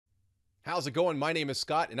How's it going? My name is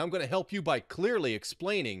Scott, and I'm going to help you by clearly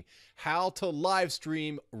explaining how to live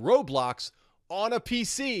stream Roblox on a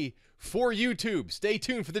PC for YouTube. Stay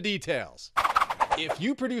tuned for the details. If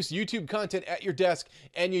you produce YouTube content at your desk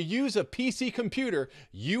and you use a PC computer,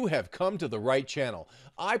 you have come to the right channel.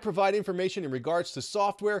 I provide information in regards to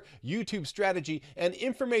software, YouTube strategy, and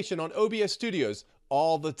information on OBS Studios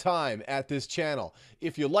all the time at this channel.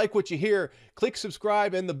 If you like what you hear, click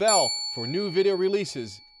subscribe and the bell for new video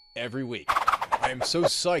releases every week. I am so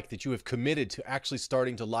psyched that you have committed to actually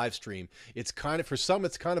starting to live stream. It's kind of, for some,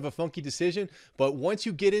 it's kind of a funky decision, but once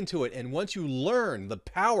you get into it and once you learn the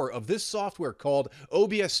power of this software called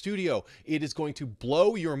OBS Studio, it is going to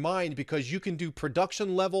blow your mind because you can do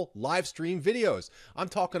production level live stream videos. I'm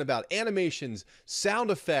talking about animations,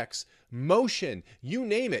 sound effects, motion, you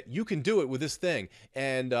name it, you can do it with this thing,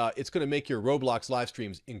 and it's going to make your Roblox live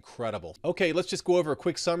streams incredible. Okay, let's just go over a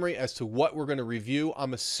quick summary as to what we're going to review.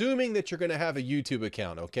 I'm assuming that you're going to have a YouTube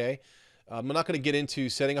account, okay? I'm not going to get into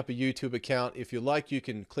setting up a YouTube account. If you like, you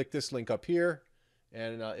can click this link up here,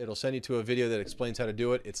 and it'll send you to a video that explains how to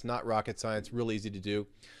do it. It's not rocket science, real easy to do.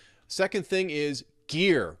 Second thing is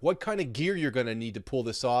gear. What kind of gear you're going to need to pull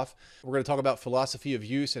this off. We're going to talk about philosophy of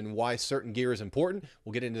use and why certain gear is important.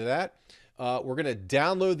 We'll get into that. We're going to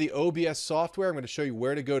download the OBS software. I'm going to show you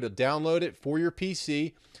where to go to download it for your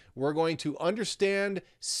PC. We're going to understand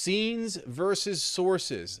scenes versus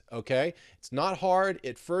sources, okay? It's not hard.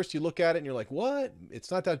 At first you look at it and you're like, what? It's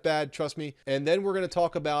not that bad, trust me. And then we're going to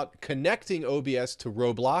talk about connecting OBS to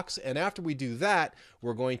Roblox. And after we do that,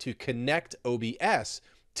 we're going to connect OBS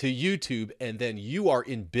to YouTube, and then you are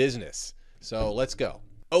in business. So let's go.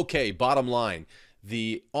 Okay, bottom line.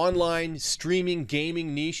 The online streaming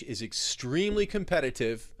gaming niche is extremely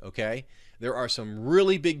competitive, okay? There are some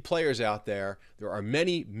really big players out there. There are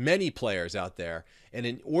many, many players out there. And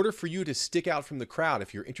in order for you to stick out from the crowd,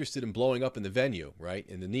 if you're interested in blowing up in the venue, right,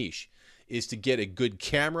 in the niche, is to get a good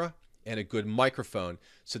camera and a good microphone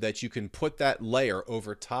so that you can put that layer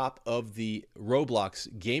over top of the Roblox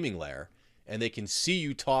gaming layer, and they can see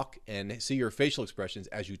you talk and see your facial expressions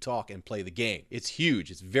as you talk and play the game. It's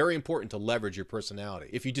huge. It's very important to leverage your personality.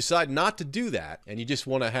 If you decide not to do that and you just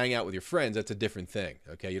want to hang out with your friends, that's a different thing,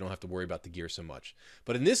 okay? You don't have to worry about the gear so much.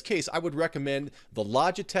 But in this case, I would recommend the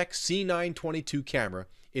Logitech C922 camera.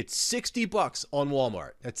 It's 60 bucks on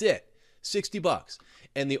Walmart. That's it, 60 bucks.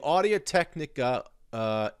 And the Audio-Technica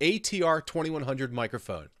ATR 2100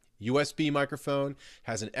 microphone. USB microphone,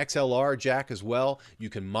 has an XLR jack as well.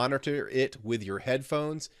 You can monitor it with your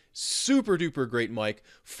headphones. Super duper great mic,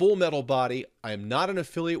 full metal body. I am not an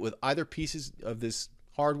affiliate with either pieces of this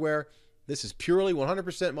hardware. This is purely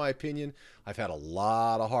 100% my opinion. I've had a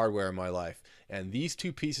lot of hardware in my life, and these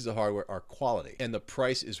two pieces of hardware are quality, and the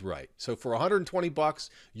price is right. So for 120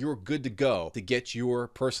 bucks, you're good to go to get your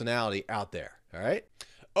personality out there, all right?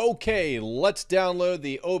 Okay, let's download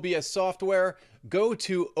the OBS software. Go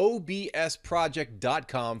to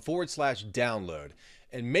obsproject.com/download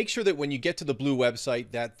and make sure that when you get to the blue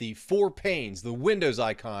website that the 4 panes, the Windows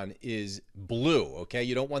icon is blue, okay?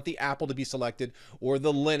 You don't want the Apple to be selected or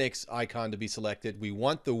the Linux icon to be selected. We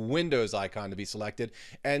want the Windows icon to be selected,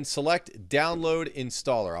 and select Download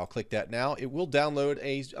Installer. I'll click that now. It will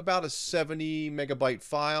download about a 70 megabyte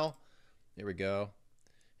file. There we go.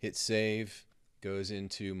 Hit save. Goes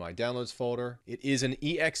into my downloads folder. It is an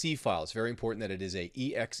exe file. It's very important that it is a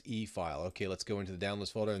exe file. Okay, let's go into the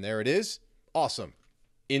downloads folder, and there it is. Awesome.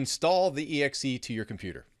 Install the exe to your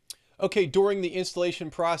computer. Okay, during the installation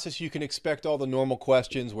process, you can expect all the normal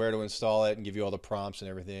questions, where to install it, and give you all the prompts and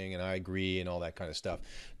everything, and I agree, and all that kind of stuff.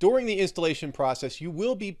 During the installation process, you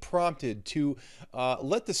will be prompted to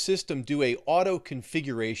let the system do a auto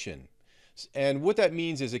configuration. And what that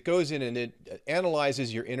means is it goes in and it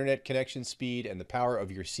analyzes your internet connection speed and the power of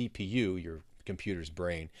your CPU, your computer's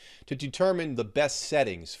brain, to determine the best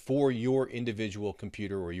settings for your individual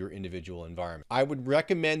computer or your individual environment. I would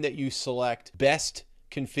recommend that you select best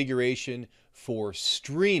configuration for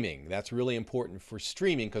streaming. That's really important for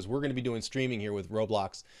streaming because we're going to be doing streaming here with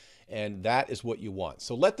Roblox, and that is what you want.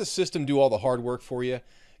 So let the system do all the hard work for you.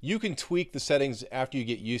 You can tweak the settings after you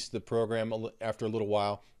get used to the program after a little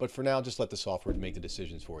while, but for now, just let the software make the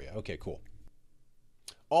decisions for you. Okay, cool.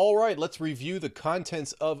 All right, let's review the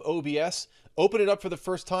contents of OBS. Open it up for the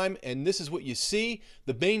first time, and this is what you see.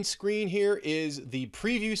 The main screen here is the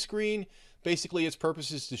preview screen. Basically, its purpose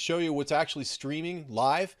is to show you what's actually streaming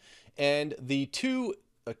live, and the two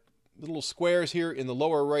little squares here in the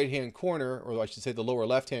lower right-hand corner, or I should say the lower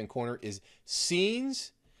left-hand corner, is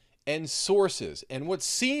scenes and sources. And what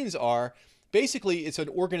scenes are, Basically, it's an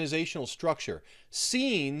organizational structure.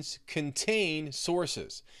 Scenes contain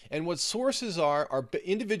sources. And what sources are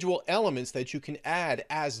individual elements that you can add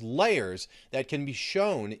as layers that can be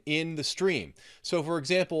shown in the stream. So for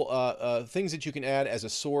example, things that you can add as a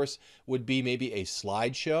source would be maybe a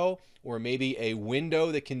slideshow, or maybe a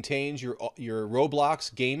window that contains your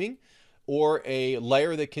Roblox gaming, or a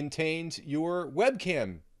layer that contains your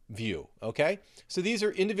webcam view. Okay, so these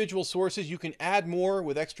are individual sources. You can add more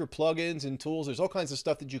with extra plugins and tools. There's all kinds of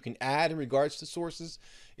stuff that you can add in regards to sources.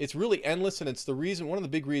 It's really endless, and it's the reason, one of the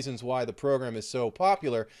big reasons why the program is so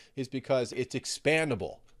popular is because it's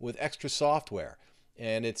expandable with extra software.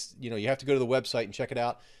 And it's, you have to go to the website and check it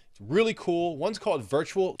out. It's really cool. One's called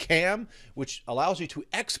Virtual Cam, which allows you to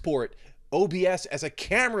export OBS as a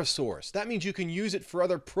camera source. That means you can use it for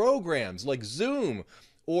other programs like Zoom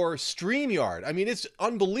or StreamYard. I mean, it's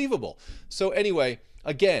unbelievable. So anyway,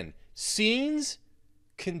 again, scenes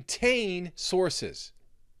contain sources.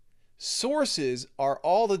 Sources are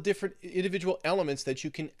all the different individual elements that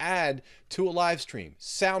you can add to a live stream.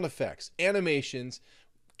 Sound effects, animations,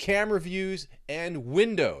 camera views, and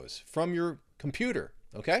windows from your computer,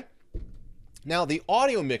 okay? Now, the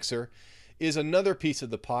audio mixer is another piece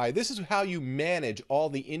of the pie. This is how you manage all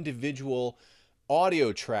the individual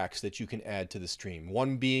audio tracks that you can add to the stream,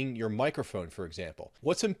 one being your microphone, for example.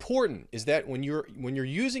 What's important is that when you're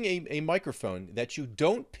using a microphone, that you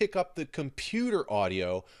don't pick up the computer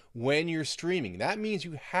audio when you're streaming. That means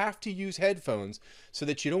you have to use headphones so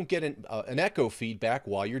that you don't get an echo feedback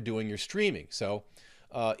while you're doing your streaming. So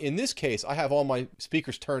in this case, I have all my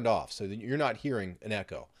speakers turned off so that you're not hearing an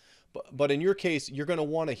echo. But in your case, you're going to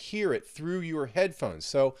want to hear it through your headphones.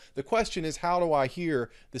 So the question is, how do I hear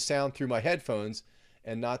the sound through my headphones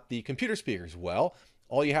and not the computer speakers? Well,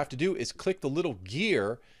 all you have to do is click the little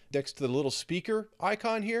gear next to the little speaker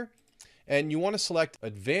icon here, and you want to select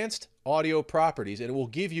Advanced Audio Properties, and it will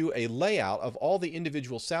give you a layout of all the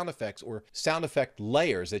individual sound effects or sound effect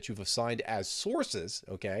layers that you've assigned as sources,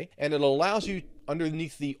 okay? And it allows you,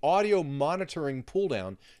 underneath the audio monitoring pull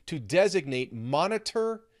down, to designate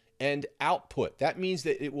monitor and output. That means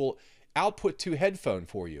that it will output to headphone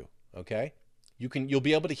for you, okay? You'll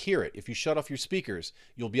be able to hear it. If you shut off your speakers,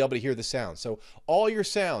 you'll be able to hear the sound. So all your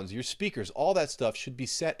sounds, your speakers, all that stuff should be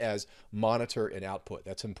set as monitor and output.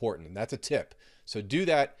 That's important, and that's a tip. So do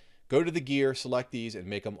that. Go to the gear, select these, and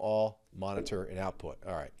make them all monitor and output.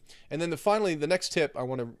 All right. And then finally, the next tip I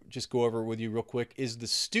want to just go over with you real quick is the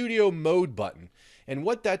studio mode button. And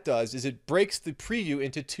what that does is it breaks the preview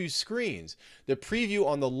into two screens. The preview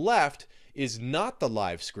on the left is not the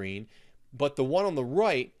live screen, but the one on the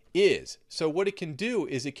right is. So what it can do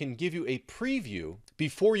is it can give you a preview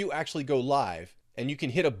before you actually go live, and you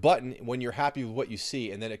can hit a button when you're happy with what you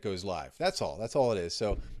see, and then it goes live. That's all. That's all it is.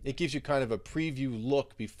 So it gives you kind of a preview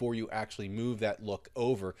look before you actually move that look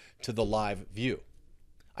over to the live view.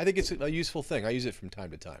 I think it's a useful thing. I use it from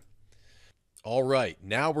time to time. All right,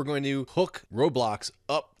 now we're going to hook Roblox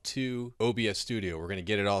up to OBS Studio. We're going to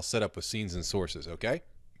get it all set up with scenes and sources, okay?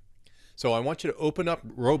 So I want you to open up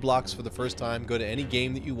Roblox for the first time. Go to any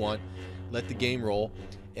game that you want. Let the game roll.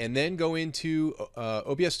 And then go into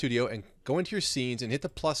OBS Studio and go into your scenes and hit the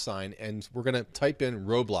plus sign. And we're going to type in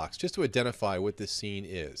Roblox just to identify what this scene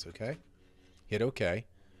is, okay? Hit OK.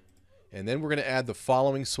 And then we're going to add the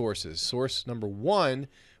following sources. Source number 1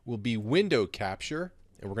 will be window capture.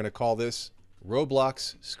 And we're going to call this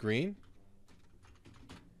Roblox screen.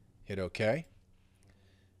 Hit OK.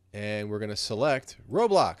 And we're going to select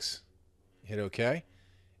Roblox. Hit OK.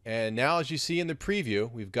 And now, as you see in the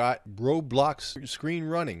preview, we've got Roblox screen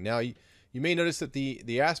running. Now, you may notice that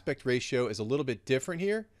the aspect ratio is a little bit different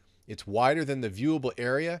here. It's wider than the viewable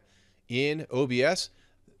area in OBS.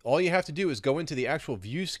 All you have to do is go into the actual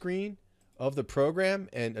view screen of the program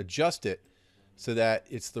and adjust it so that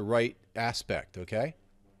it's the right aspect, okay?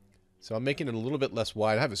 So I'm making it a little bit less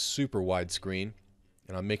wide. I have a super wide screen,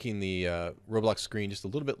 and I'm making the Roblox screen just a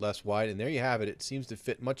little bit less wide, and there you have it. It seems to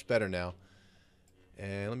fit much better now.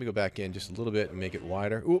 And let me go back in just a little bit and make it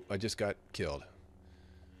wider. Oop, I just got killed.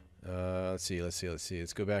 Let's see.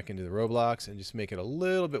 Let's go back into the Roblox and just make it a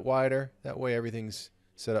little bit wider. That way everything's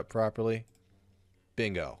set up properly.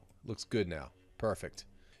 Bingo. Looks good now. Perfect.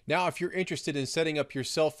 Now, if you're interested in setting up your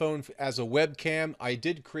cell phone as a webcam, I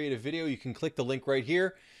did create a video. You can click the link right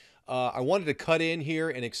here. I wanted to cut in here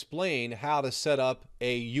and explain how to set up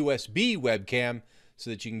a USB webcam so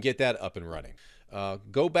that you can get that up and running.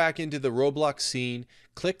 Go back into the Roblox scene,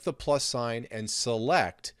 click the plus sign, and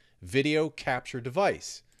select Video Capture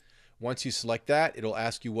Device. Once you select that, it'll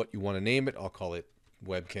ask you what you want to name it. I'll call it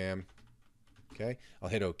Webcam. Okay, I'll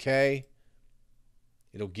hit OK.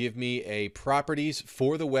 It'll give me a properties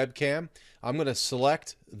for the webcam. I'm going to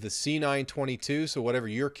select the C922, so whatever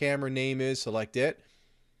your camera name is, select it.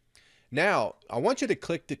 Now, I want you to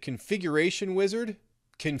click the configuration wizard,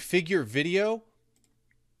 configure video,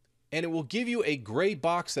 and it will give you a gray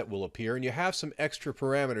box that will appear, and you have some extra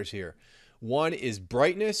parameters here. One is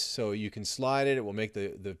brightness, so you can slide it. It will make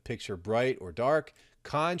the picture bright or dark.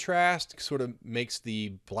 Contrast sort of makes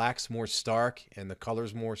the blacks more stark and the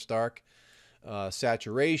colors more stark.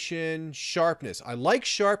 Saturation, sharpness. I like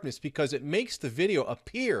sharpness because it makes the video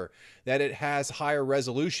appear that it has higher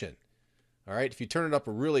resolution. All right, if you turn it up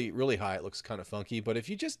really, really high, it looks kind of funky. But if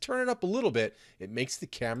you just turn it up a little bit, it makes the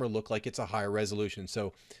camera look like it's a higher resolution.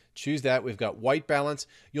 So choose that. We've got white balance.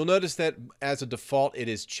 You'll notice that as a default, it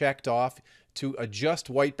is checked off. To adjust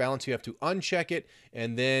white balance, you have to uncheck it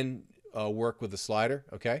and then work with the slider,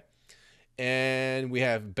 okay? And we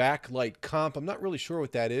have backlight comp. I'm not really sure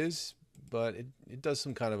what that is, but it does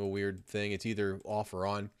some kind of a weird thing. It's either off or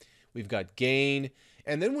on. We've got gain.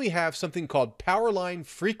 And then we have something called power line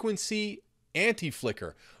frequency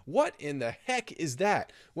anti-flicker. What in the heck is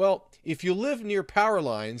that? Well, if you live near power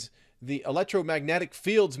lines, the electromagnetic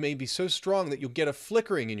fields may be so strong that you'll get a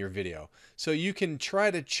flickering in your video. So you can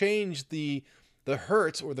try to change the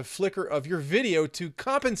hertz or the flicker of your video to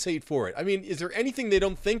compensate for it. I mean, is there anything they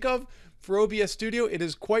don't think of for OBS Studio? It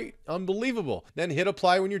is quite unbelievable. Then hit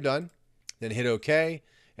apply when you're done, then hit OK,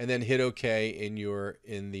 and then hit OK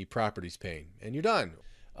in the properties pane, and you're done.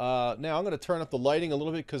 Now I'm going to turn up the lighting a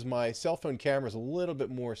little bit because my cell phone camera is a little bit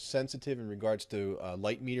more sensitive in regards to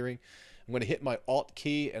light metering. I'm going to hit my Alt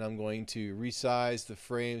key and I'm going to resize the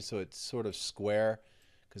frame so it's sort of square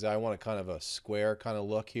because I want a kind of a square kind of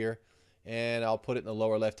look here. And I'll put it in the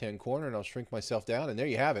lower left-hand corner and I'll shrink myself down, and there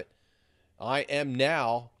you have it. I am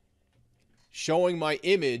now showing my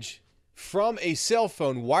image from a cell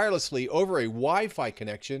phone wirelessly over a Wi-Fi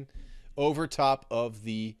connection over top of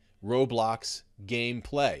the Roblox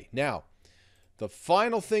gameplay. Now, the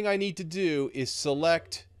final thing I need to do is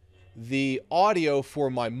select the audio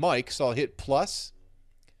for my mic. So I'll hit plus.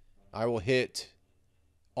 I will hit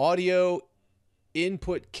audio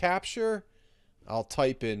input capture. I'll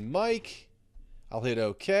type in mic. I'll hit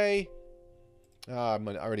OK. I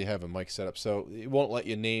already have a mic set up, so it won't let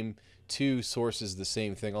you name two sources the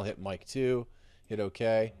same thing. I'll hit mic 2, hit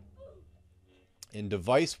OK. And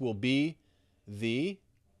device will be the,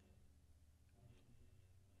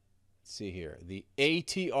 let's see here, the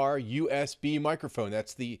ATR USB microphone.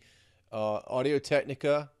 That's the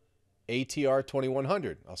Audio-Technica ATR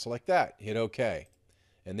 2100. I'll select that, hit OK.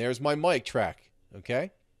 And there's my mic track,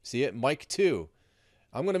 okay? See it? Mic 2.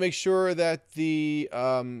 I'm going to make sure that the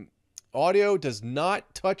audio does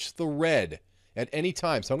not touch the red at any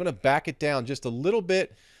time. So I'm going to back it down just a little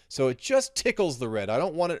bit so it just tickles the red. I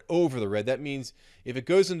don't want it over the red. That means if it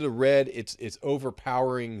goes into the red, it's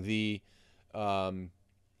overpowering the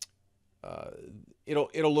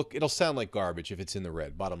it'll sound like garbage if it's in the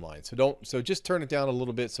red, bottom line. So just turn it down a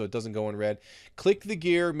little bit so it doesn't go in red. Click the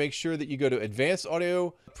gear, make sure that you go to advanced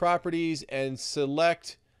audio properties and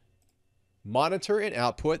select monitor and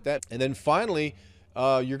output that, and then finally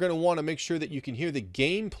you're going to want to make sure that you can hear the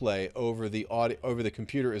gameplay over the audio over the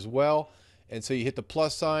computer as well. And so you hit the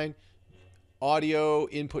plus sign, audio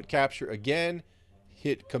input capture again,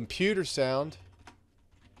 hit computer sound,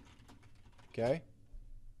 okay,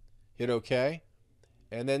 hit OK,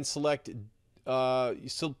 and then select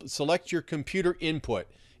select your computer input.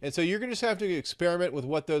 And so you're going to just have to experiment with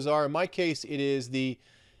what those are. In my case, it is the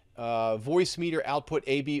voice meter output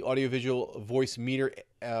AB audiovisual voice meter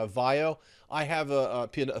VIO. I have a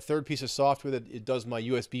third piece of software that it does my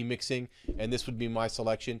USB mixing, and this would be my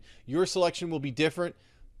selection. Your selection will be different,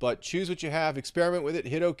 but choose what you have, experiment with it,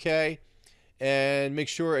 hit OK, and make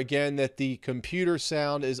sure again that the computer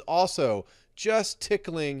sound is also just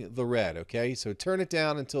tickling the red, okay? So turn it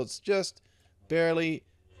down until it's just barely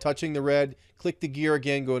touching the red. Click the gear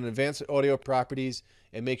again, go to advanced audio properties,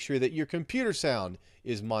 and make sure that your computer sound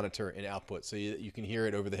is monitor and output so you can hear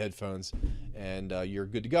it over the headphones, and you're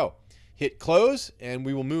good to go. Hit close and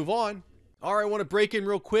we will move on. All right, I want to break in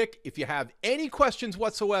real quick. If you have any questions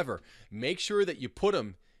whatsoever, make sure that you put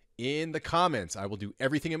them in the comments. I will do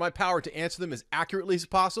everything in my power to answer them as accurately as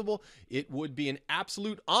possible. It would be an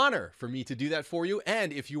absolute honor for me to do that for you.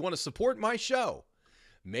 And if you want to support my show,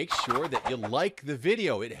 make sure that you like the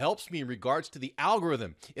video. It helps me in regards to the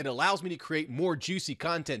algorithm. It allows me to create more juicy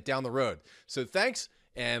content down the road. So thanks,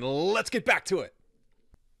 and let's get back to it.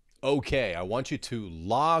 Okay, I want you to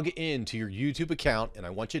log into your YouTube account, and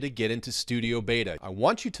I want you to get into Studio Beta. I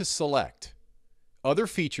want you to select Other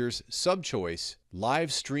Features, Sub-Choice,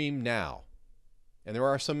 Live Stream Now. And there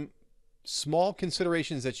are some small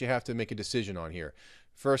considerations that you have to make a decision on here.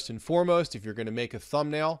 First and foremost, if you're going to make a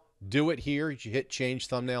thumbnail, do it here. You hit change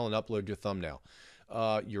thumbnail and upload your thumbnail.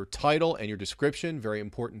 Your title and your description, very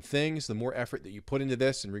important things. The more effort that you put into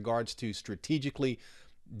this in regards to strategically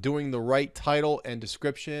doing the right title and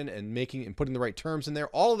description and making and putting the right terms in there,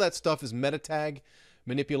 all of that stuff is meta tag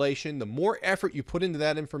manipulation. The more effort you put into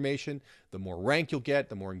that information, the more rank you'll get,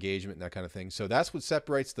 the more engagement and that kind of thing. So that's what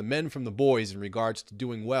separates the men from the boys in regards to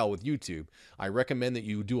doing well with YouTube. I recommend that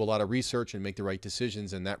you do a lot of research and make the right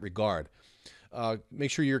decisions in that regard.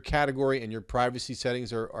 Make sure your category and your privacy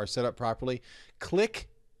settings are set up properly. Click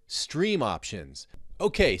stream options.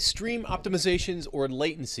 Okay, stream optimizations or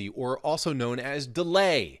latency, or also known as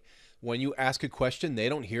delay. When you ask a question, they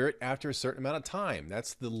don't hear it after a certain amount of time.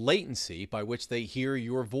 That's the latency by which they hear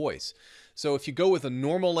your voice. So if you go with a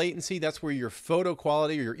normal latency, that's where your photo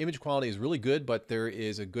quality or your image quality is really good, but there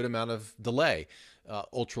is a good amount of delay.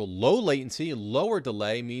 Ultra low latency, lower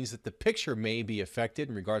delay means that the picture may be affected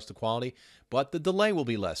in regards to quality, but the delay will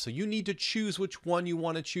be less. So you need to choose which one you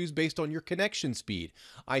want to choose based on your connection speed.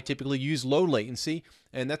 I typically use low latency,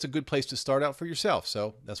 and that's a good place to start out for yourself.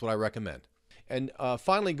 So that's what I recommend. And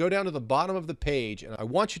finally, go down to the bottom of the page, and I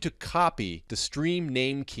want you to copy the stream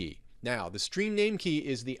name key. Now, the stream name key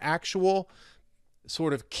is the actual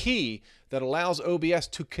sort of key that allows OBS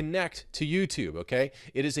to connect to YouTube, okay?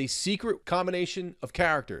 It is a secret combination of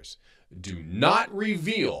characters. Do not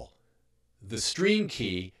reveal the stream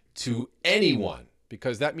key to anyone,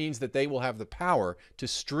 because that means that they will have the power to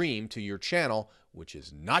stream to your channel, which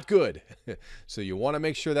is not good. So you want to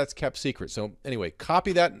make sure that's kept secret. So anyway,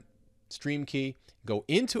 copy that stream key, go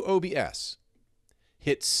into OBS,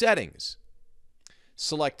 hit settings,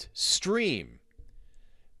 select stream.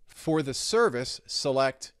 For the service,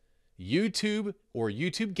 select YouTube or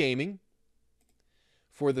YouTube Gaming.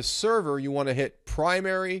 For the server, you want to hit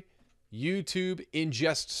primary YouTube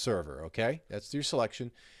ingest server, okay? That's your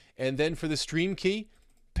selection. And then for the stream key,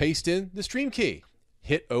 paste in the stream key.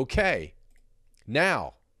 Hit OK.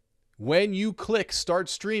 Now, when you click start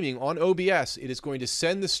streaming on OBS, it is going to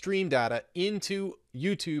send the stream data into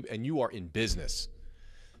YouTube and you are in business.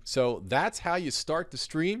 So that's how you start the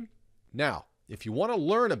stream. Now, if you want to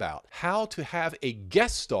learn about how to have a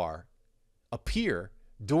guest star appear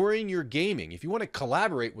during your gaming, if you want to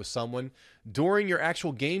collaborate with someone during your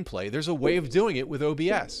actual gameplay, there's a way of doing it with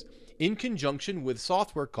OBS in conjunction with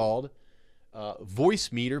software called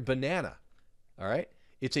Voice Meter Banana. All right.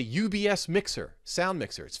 It's a UBS mixer, sound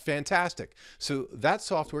mixer. It's fantastic. So that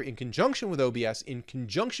software in conjunction with OBS, in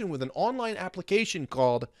conjunction with an online application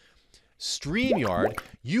called StreamYard,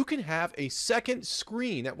 you can have a second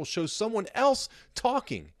screen that will show someone else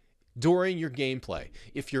talking during your gameplay.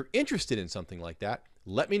 If you're interested in something like that,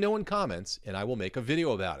 let me know in comments and I will make a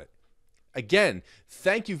video about it. Again,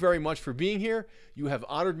 thank you very much for being here. You have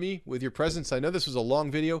honored me with your presence. I know this was a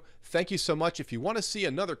long video. Thank you so much. If you want to see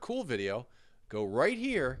another cool video, go right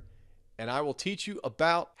here and I will teach you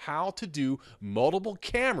about how to do multiple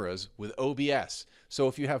cameras with OBS. So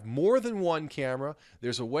if you have more than one camera,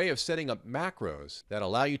 there's a way of setting up macros that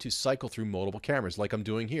allow you to cycle through multiple cameras like I'm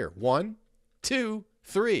doing here. 1, 2,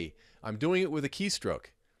 3. I'm doing it with a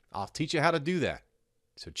keystroke. I'll teach you how to do that.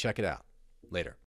 So check it out. Later.